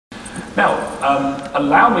Now,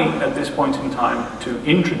 allow me at this point in time to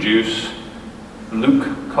introduce Luke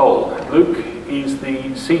Cole. Luke is the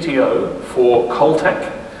CTO for COLETEK,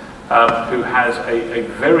 who has a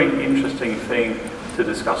very interesting thing to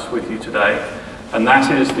discuss with you today, and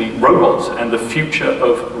that is the robots and the future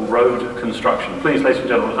of road construction. Please, ladies and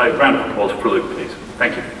gentlemen, a round of applause for Luke, please.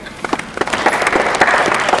 Thank you.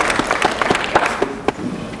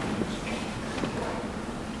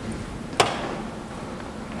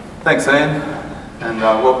 Thanks, Ian, and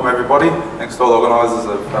welcome everybody. Thanks to all the organisers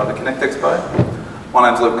of the Connect Expo. My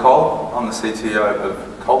name's Luke Cole. I'm the CTO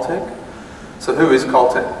of COLETEK. So who is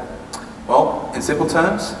COLETEK? Well, in simple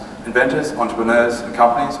terms, inventors, entrepreneurs and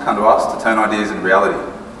companies come to us to turn ideas into reality.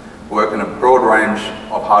 We work in a broad range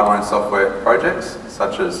of hardware and software projects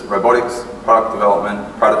such as robotics, product development,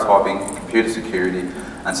 prototyping, computer security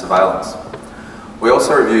and surveillance. We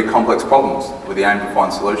also review complex problems with the aim to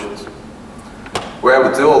find solutions. We're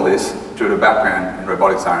able to do all this due to a background in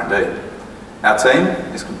robotics R&D. Our team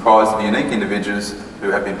is comprised of unique individuals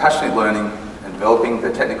who have been passionately learning and developing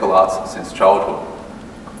their technical arts since childhood.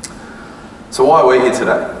 So why are we here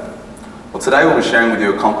today? Well, today we'll be sharing with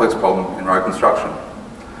you a complex problem in road construction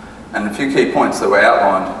and a few key points that were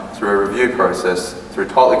outlined through a review process through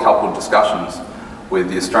tightly coupled discussions with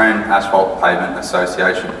the Australian Asphalt Pavement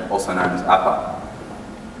Association, also known as AAPA.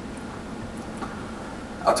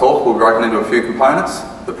 Our talk will be broken into a few components: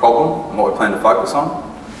 the problem and what we plan to focus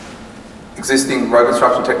on, existing road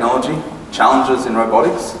construction technology, challenges in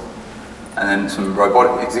robotics, and then some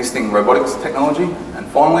existing robotics technology, and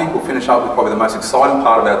finally we'll finish up with probably the most exciting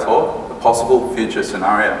part of our talk, the possible future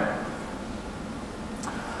scenario.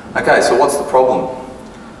 Okay, so what's the problem?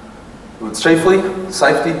 It's chiefly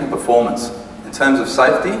safety and performance. In terms of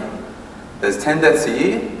safety, there's 10 deaths a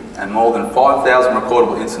year and more than 5,000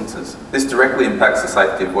 recordable instances. This directly impacts the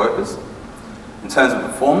safety of workers. In terms of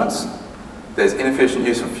performance, there's inefficient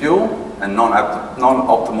use of fuel and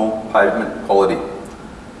non-optimal pavement quality.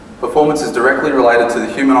 Performance is directly related to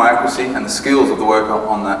the human eye accuracy and the skills of the worker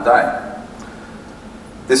on that day.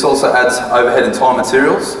 This also adds overhead and time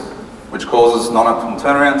materials, which causes non-optimal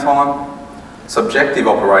turnaround time, subjective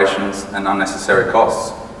operations and unnecessary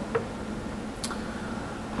costs.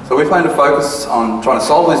 So we plan to focus on trying to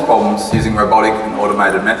solve these problems using robotic and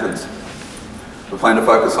automated methods. We plan to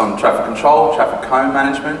focus on traffic control, traffic cone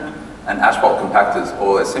management, and asphalt compactors,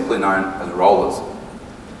 or they're simply known as rollers.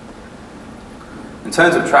 In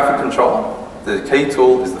terms of traffic control, the key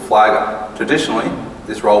tool is the flagger. Traditionally,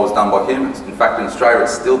 this role was done by humans. In fact, in Australia,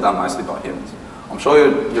 it's still done mostly by humans. I'm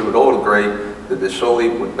sure you would all agree that there surely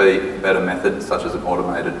would be a better method, such as an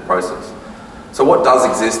automated process. So what does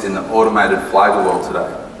exist in the automated flagger world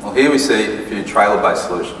today? Well, here we see a few trailer-based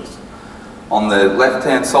solutions. On the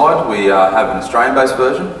left-hand side, we have an Australian-based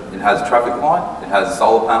version. It has a traffic light, it has a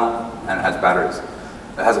solar panel, and it has batteries.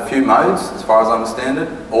 It has a few modes, as far as I understand it: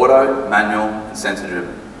 auto, manual, and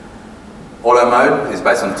sensor-driven. Auto mode is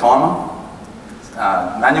based on a timer.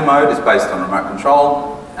 Manual mode is based on remote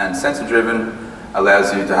control, and sensor-driven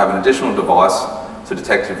allows you to have an additional device to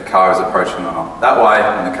detect if the car is approaching or not. That way,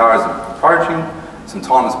 when the car is approaching, some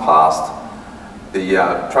time has passed, the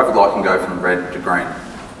traffic light can go from red to green.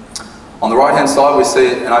 On the right hand side we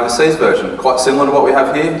see an overseas version, quite similar to what we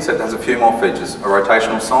have here, except it has a few more features: a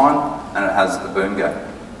rotational sign and it has a boom gate.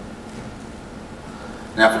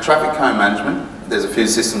 Now for traffic cone management, there's a few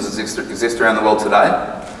systems that exist around the world today.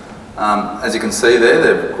 As you can see there,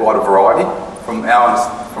 they're quite a variety. From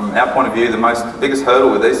our point of view, the biggest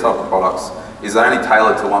hurdle with these type of products is they're only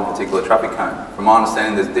tailored to one particular traffic cone. From my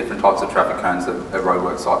understanding, there's different types of traffic cones that a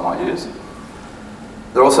roadwork site might use.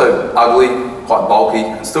 They're also ugly, quite bulky,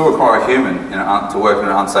 and still require a human to work in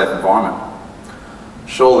an unsafe environment.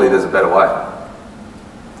 Surely there's a better way.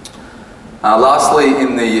 Lastly,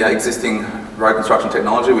 in the existing road construction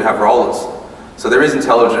technology, we have rollers. So there is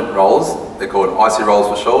intelligent rollers. They're called IC rollers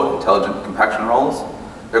for short, intelligent compaction rollers.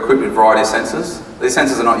 They're equipped with a variety of sensors. These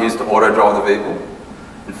sensors are not used to auto-drive the vehicle.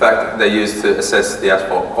 In fact, they're used to assess the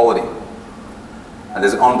asphalt quality. And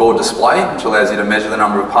there's an onboard display, which allows you to measure the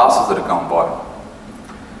number of passes that have gone by.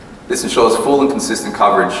 This ensures full and consistent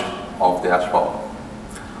coverage of the asphalt.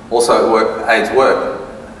 Also, it aids work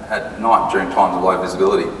at night during times of low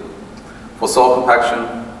visibility. For soil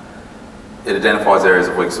compaction, it identifies areas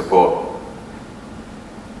of weak support.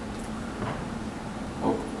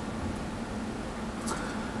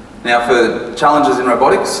 Now for challenges in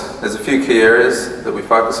robotics, there's a few key areas that we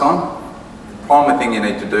focus on. The primary thing you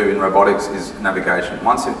need to do in robotics is navigation.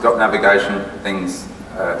 Once you've got navigation,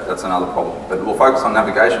 that's another problem. But we'll focus on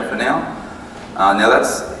navigation for now. Now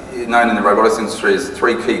that's known in the robotics industry as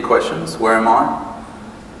three key questions. Where am I?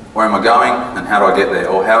 Where am I going and how do I get there,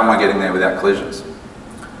 or how am I getting there without collisions?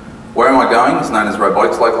 Where am I going is known as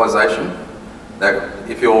robotics localization. That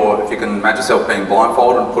if you can imagine yourself being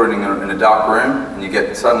blindfolded and put it in a dark room, and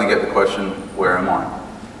you suddenly get the question, where am I?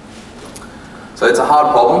 So it's a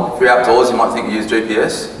hard problem. If you're outdoors, you might think you use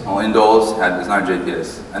GPS, while indoors, there's no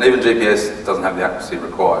GPS. And even GPS doesn't have the accuracy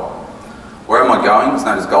required. Where am I going is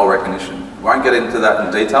known as goal recognition. We won't get into that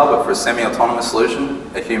in detail, but for a semi-autonomous solution,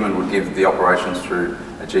 a human would give the operations through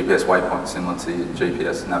a GPS waypoint, similar to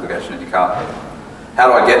GPS navigation in your car. How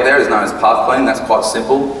do I get there is known as path planning. That's quite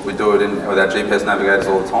simple. We do it with our GPS navigators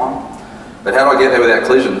all the time. But how do I get there without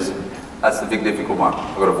collisions? That's the big difficult one.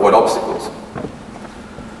 I've got to avoid obstacles.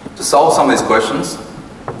 To solve some of these questions,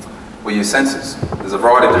 we use sensors. There's a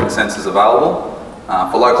variety of different sensors available.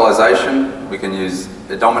 For localization, we can use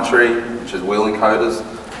odometry, which is wheel encoders.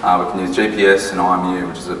 We can use GPS and IMU,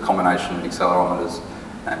 which is a combination of accelerometers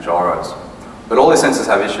and gyros. But all these sensors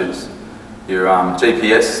have issues. Your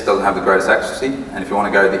GPS doesn't have the greatest accuracy, and if you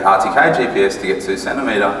want to go the RTK GPS to get 2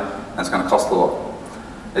 centimetre, that's going to cost a lot.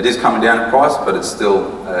 It is coming down in price, but it's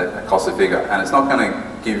still a costly figure, and it's not going to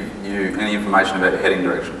give you any information about your heading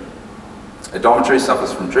direction. Odometry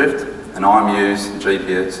suffers from drift, and IMUs,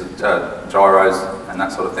 GPS, gyros, and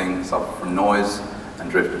that sort of thing suffer from noise and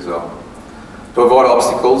drift as well. To avoid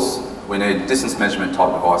obstacles, we need distance measurement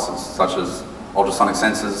type devices, such as ultrasonic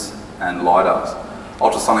sensors and LiDARs.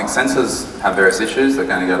 Ultrasonic sensors have various issues. They're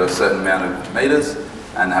going to go to a certain amount of meters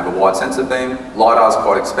and have a wide sensor beam. LiDAR is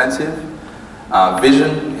quite expensive.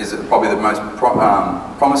 Vision is probably the most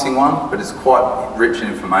promising one, but it's quite rich in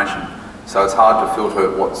information. So it's hard to filter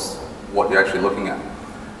what you're actually looking at.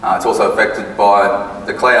 It's also affected by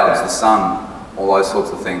the clouds, the sun, all those sorts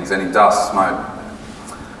of things, any dust, smoke.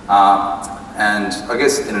 And I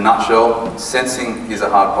guess in a nutshell, sensing is a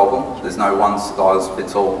hard problem. There's no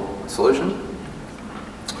one-size-fits-all solution.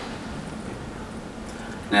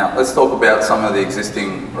 Now, let's talk about some of the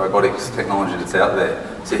existing robotics technology that's out there.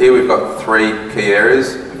 So here we've got 3 key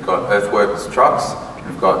areas. We've got earthworks trucks,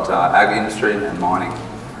 we've got ag industry and mining.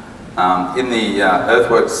 In the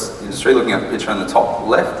earthworks industry, looking at the picture on the top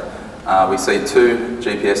left, we see 2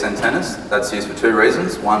 GPS antennas. That's used for 2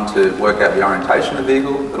 reasons. One, to work out the orientation of the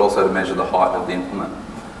vehicle, but also to measure the height of the implement.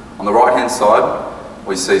 On the right-hand side,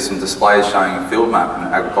 we see some displays showing a field map in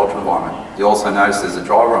an agricultural environment. You'll also notice there's a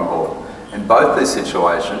driver on board. In both these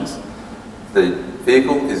situations, the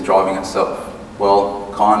vehicle is driving itself. Well,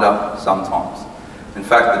 kinda, sometimes. In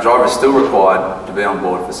fact, the driver is still required to be on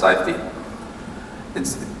board for safety.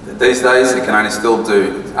 These days, it can only still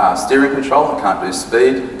do steering control, it can't do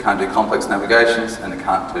speed, it can't do complex navigations, and it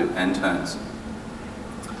can't do end turns.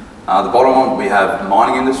 The bottom one, we have the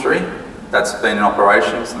mining industry. That's been in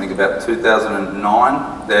operation since I think about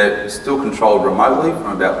 2009. They're still controlled remotely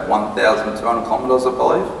from about 1,200 kilometres, I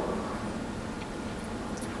believe.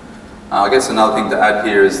 I guess another thing to add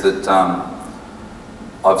here is that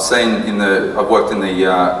I've worked in the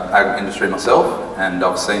ag industry myself, and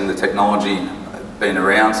I've seen the technology been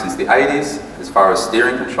around since the 80s as far as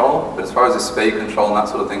steering control, but as far as the speed control and that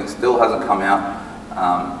sort of thing, it still hasn't come out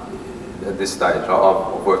at this stage.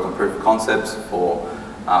 I've worked on proof of concepts for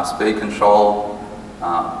speed control,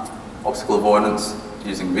 obstacle avoidance,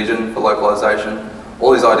 using vision for localization.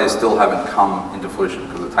 All these ideas still haven't come into fruition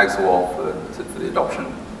because it takes a while for the adoption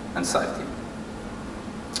and safety.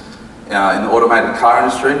 In the automated car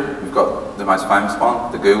industry, we've got the most famous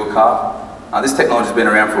one, the Google car. This technology has been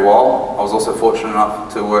around for a while. I was also fortunate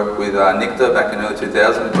enough to work with NICTA back in early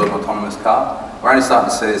 2000 to build an autonomous car. We're only starting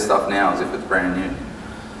to see this stuff now as if it's brand new.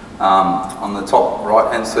 On the top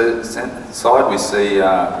right-hand side, we see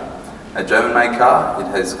a German-made car. It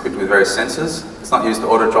has equipped with various sensors. It's not used to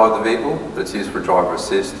auto-drive the vehicle, but it's used for driver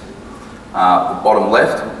assist. The bottom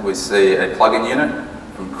left, we see a plug-in unit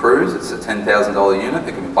from Cruise. It's a $10,000 unit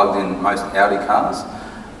that can be plugged in most Audi cars.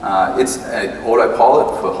 It's an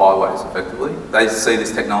autopilot for highways, effectively. They see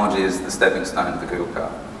this technology as the stepping stone to the Google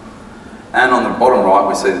car. And on the bottom right,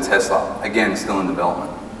 we see the Tesla, again, still in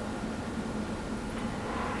development.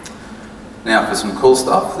 Now, for some cool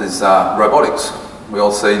stuff, there's robotics. We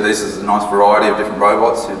all see this as a nice variety of different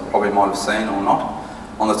robots you probably might have seen or not.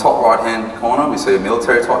 On the top right-hand corner, we see a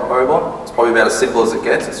military-type robot. It's probably about as simple as it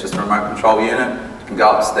gets. It's just a remote control unit. You can go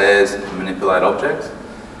upstairs and manipulate objects.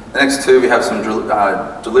 The next two, we have some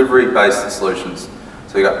delivery-based solutions.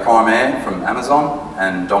 So you've got Prime Air from Amazon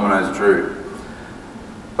and Domino's Drew.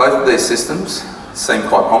 Both of these systems seem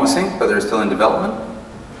quite promising, but they're still in development.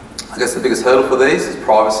 I guess the biggest hurdle for these is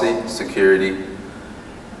privacy, security,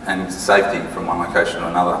 and safety from one location to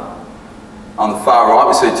another. On the far right,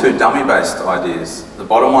 we see two dummy-based ideas. The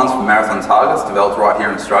bottom one's from Marathon Targets, developed right here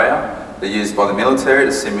in Australia. They're used by the military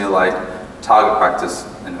to simulate target practice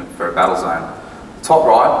for a battle zone. The top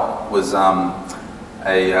right was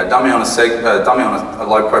a dummy on a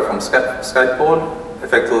low-profile skateboard.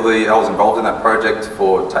 Effectively, I was involved in that project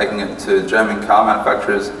for taking it to German car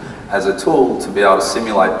manufacturers as a tool to be able to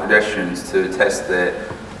simulate pedestrians to test their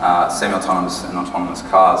semi-autonomous and autonomous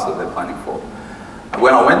cars that they're planning for.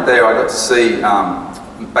 When I went there, I got to see,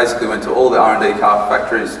 basically went to all the R&D car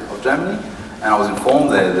factories of Germany, and I was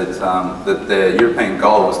informed there that their European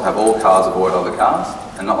goal was to have all cars avoid other cars,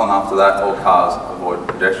 and not long after that, all cars avoid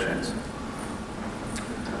pedestrians.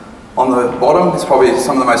 On the bottom is probably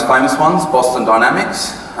some of the most famous ones, Boston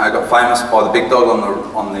Dynamics. Got famous by the big dog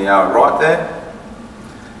on the right there.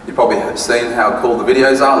 You've probably seen how cool the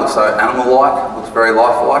videos are, looks so animal-like, looks very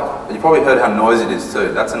lifelike, but you've probably heard how noisy it is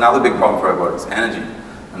too. That's another big problem for robotics, energy,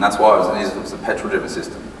 and that's why it was a petrol-driven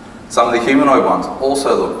system. Some of the humanoid ones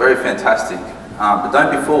also look very fantastic, but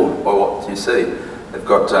don't be fooled by what you see. They've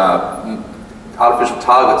got artificial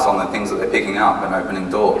targets on the things that they're picking up and opening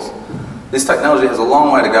doors. This technology has a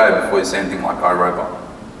long way to go before you see anything like iRobot.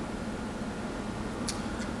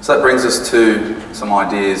 So that brings us to some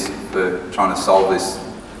ideas for trying to solve this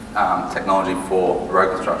technology for the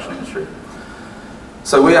road construction industry.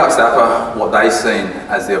 So we asked AAPA what they seen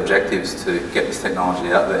as the objectives to get this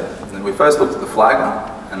technology out there. And we first looked at the flagger,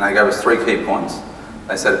 and they gave us 3 key points.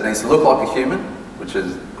 They said it needs to look like a human, which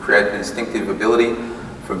is create an instinctive ability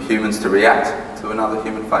from humans to react to another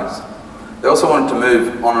human face. They also wanted to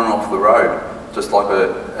move on and off the road, just like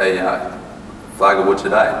a flagger would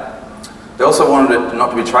today. They also wanted it not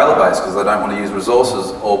to be trailer-based because they don't want to use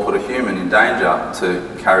resources or put a human in danger to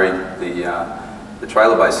carry the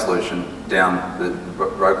trailer-based solution down the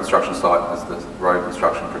road construction site as the road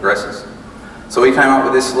construction progresses. So we came up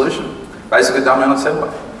with this solution, basically dummy on a Segway.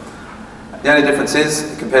 The only difference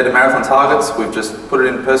is, compared to marathon targets, we've just put it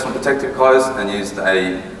in personal protective clothes and used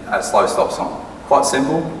a slow stop sign. Quite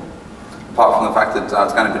simple, apart from the fact that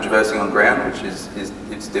it's going to be traversing on ground, which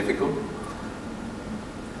it's difficult.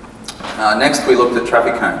 Next, we looked at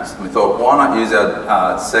traffic cones. And we thought, why not use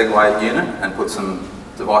our Segway unit and put some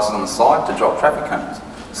devices on the side to drop traffic cones?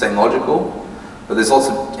 Seemed logical, but there's lots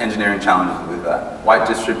of engineering challenges with that. Weight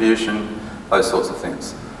distribution, those sorts of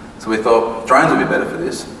things. So we thought drones would be better for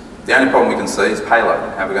this. The only problem we can see is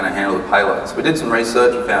payload, how we're going to handle the payload. So we did some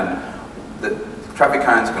research and found that traffic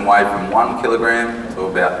cones can weigh from 1 kilogram to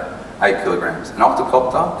about 8 kilograms. An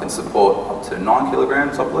octocopter can support up to 9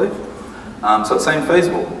 kilograms, I believe. So it seemed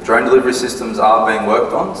feasible. Drone delivery systems are being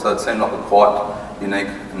worked on, so it seemed like a quite unique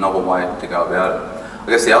and novel way to go about it. I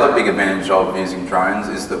guess the other big advantage of using drones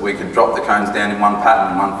is that we can drop the cones down in one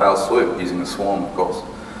pattern in one fell swoop, using a swarm, of course.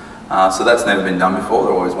 So that's never been done before,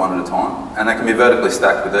 they're always one at a time. And they can be vertically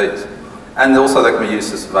stacked with ease. And also they can be used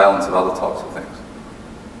for surveillance of other types of things.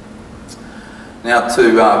 Now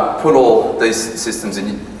to put all these systems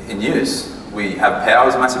in use, we have power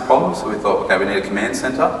as a massive problem, so we thought, okay, we need a command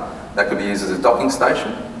centre that could be used as a docking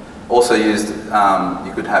station. Also used,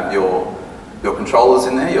 you could have your controllers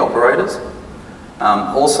in there, your operators.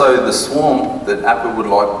 Also the swarm that AAPA would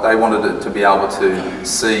like, they wanted it to be able to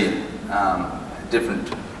see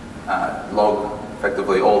different log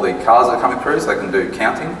effectively all the cars that are coming through, so they can do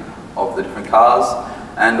counting of the different cars.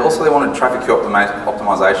 And also they wanted traffic queue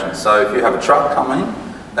optimization. So if you have a truck coming,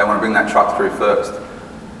 they want to bring that truck through first.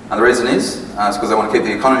 And the reason is because they want to keep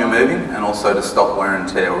the economy moving and also to stop wear and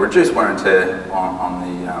tear or reduce wear and tear on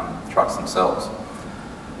the trucks themselves.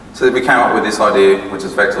 So we came up with this idea, which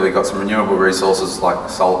has effectively got some renewable resources like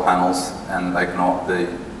solar panels, and they can the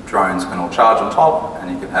drones can all charge on top,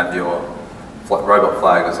 and you can have your robot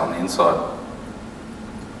flaggers on the inside.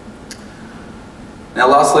 Now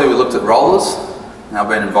lastly, we looked at rollers. Now I've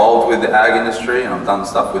been involved with the ag industry and I've done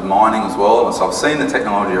stuff with mining as well, and so I've seen the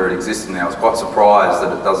technology already existing there. I was quite surprised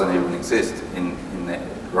that it doesn't even exist in the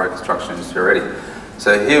road construction industry already.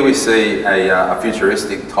 So here we see a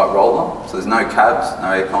futuristic type roller. So there's no cabs,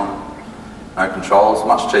 no aircon, no controls,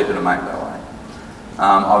 much cheaper to make that way.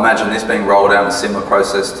 I imagine this being rolled out in a similar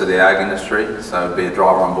process to the ag industry. So it'd be a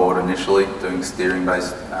driver on board initially, doing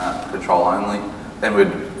steering-based control only. Then we'd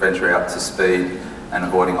venture out to speed and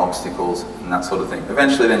avoiding obstacles and that sort of thing.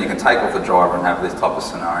 Eventually then you can take off the driver and have this type of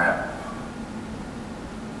scenario.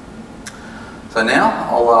 So now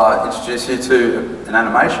I'll introduce you to an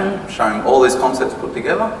animation showing all these concepts put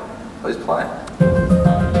together. Please play.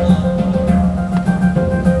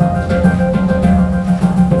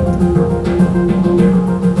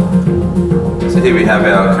 So here we have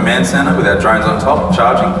our command center with our drones on top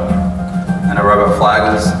charging and our robot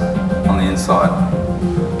flaggers on the inside.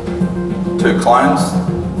 2 clones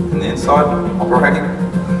in the inside operating.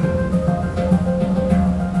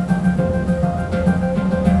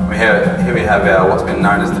 here we have what's been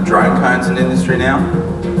known as the drone cones in industry now.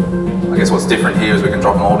 I guess what's different here is we can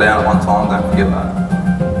drop them all down at one time, don't forget that.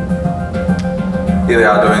 Here they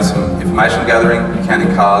are doing some information gathering,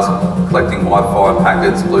 counting cars, collecting Wi-Fi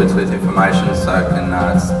packets, Bluetooth information so it can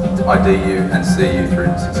ID you and see you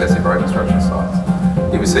through successive road construction sites.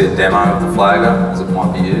 Here we see a demo of the flagger as it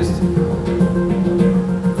might be used.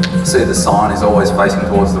 You see the sign is always facing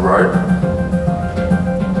towards the road.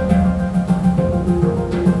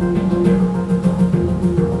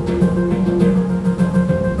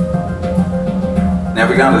 Now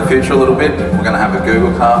if we go into the future a little bit, we're going to have a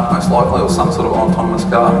Google car most likely, or some sort of autonomous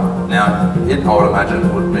car. Now it, I would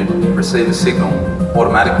imagine, would receive a signal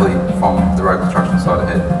automatically from the road construction site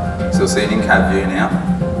ahead. So you'll see an in-cab view now.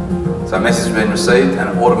 So a message has been received and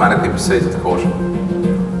it automatically proceeds to caution.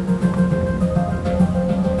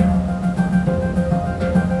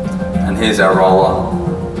 And here's our roller.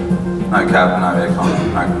 No cab, no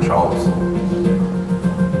aircon, no controls.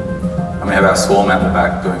 And we have our swarm out the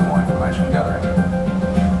back doing more information gathering.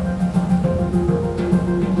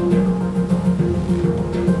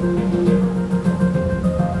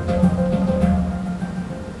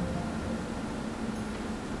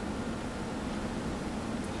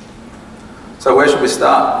 So where should we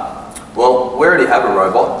start? Well, we already have a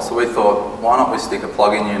robot, so we thought, why not we stick a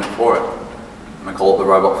plug-in unit for it? And we call it the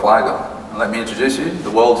robot flagger. And let me introduce you,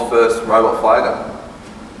 the world's first robot flagger.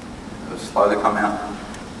 It'll slowly come out.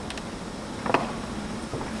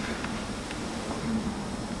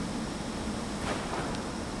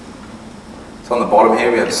 So on the bottom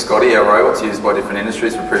here we have Scotty, our robot's used by different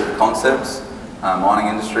industries for proof of concepts. Mining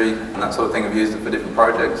industry and that sort of thing have used it for different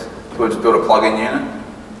projects. So we've just built a plug-in unit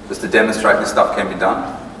just to demonstrate this stuff can be done.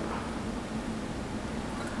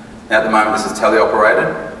 Now at the moment this is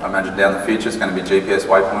teleoperated. I imagine down the future it's going to be GPS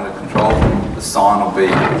waypointed control. The sign will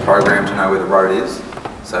be programmed to know where the road is.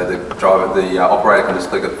 So the operator can just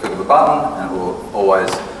click of the button and it will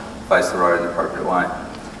always face the road in the appropriate way.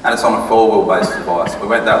 And it's on a four-wheel based device. We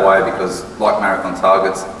went that way because, like marathon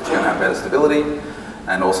targets, it's going to have better stability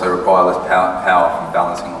and also require less power from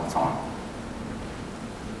balancing all the time.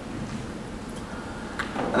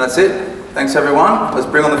 And that's it. Thanks everyone. Let's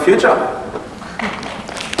bring on the future.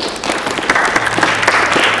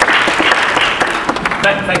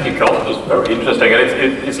 Thank you, Cole. That was very interesting. And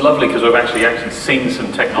it's lovely because we've actually seen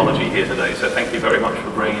some technology here today. So thank you very much for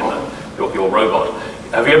bringing your robot.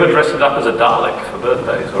 Have you ever dressed it up as a Dalek for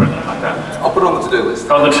birthdays or anything like that? I'll put it on the to-do list.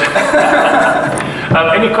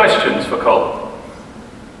 Any questions for Cole?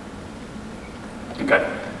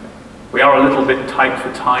 Okay. We are a little bit tight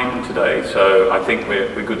for time today, so I think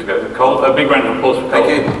we're good to go. Cole, a big round of applause for Cole.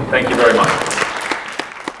 Thank you. Thank you very much.